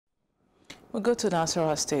We'll go to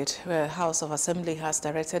Nasarawa State, where House of Assembly has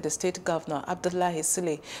directed the State Governor Abdullahi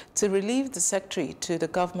Sule to relieve the Secretary to the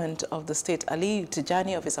government of the State Aliyu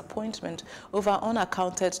Tijani of his appointment over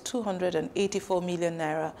unaccounted 284 million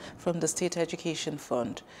naira from the State Education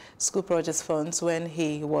Fund, school projects funds, when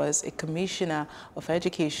he was a Commissioner of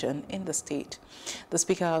Education in the state. The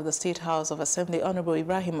Speaker of the State House of Assembly, Honorable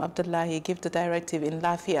Ibrahim Abdullahi, gave the directive in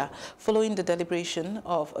Lafia following the deliberation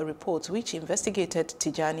of a report which investigated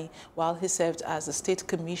Tijani while he served as the State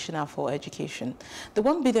Commissioner for Education. The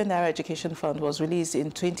 1 billion naira education fund was released in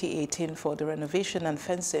 2018 for the renovation and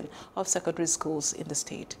fencing of secondary schools in the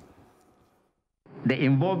state. The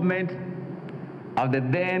involvement of the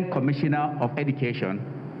then Commissioner of Education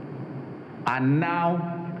and now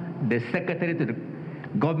the Secretary to the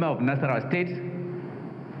Government of Nasarawa State,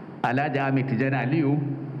 Alhaji Tijani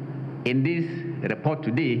Aliyu, in this report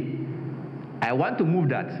today, I want to move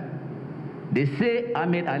that they say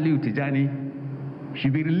Ahmed Aliyu Tijani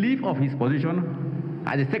should be relieved of his position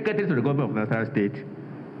as the Secretary to the Government of Nasarawa State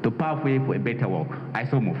to pave way for a better work. I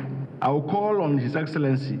so move. I will call on His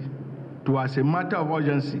Excellency to, as a matter of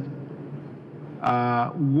urgency,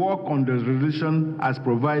 work on the resolution as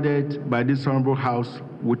provided by this Honorable House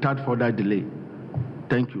without further delay.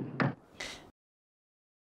 Thank you.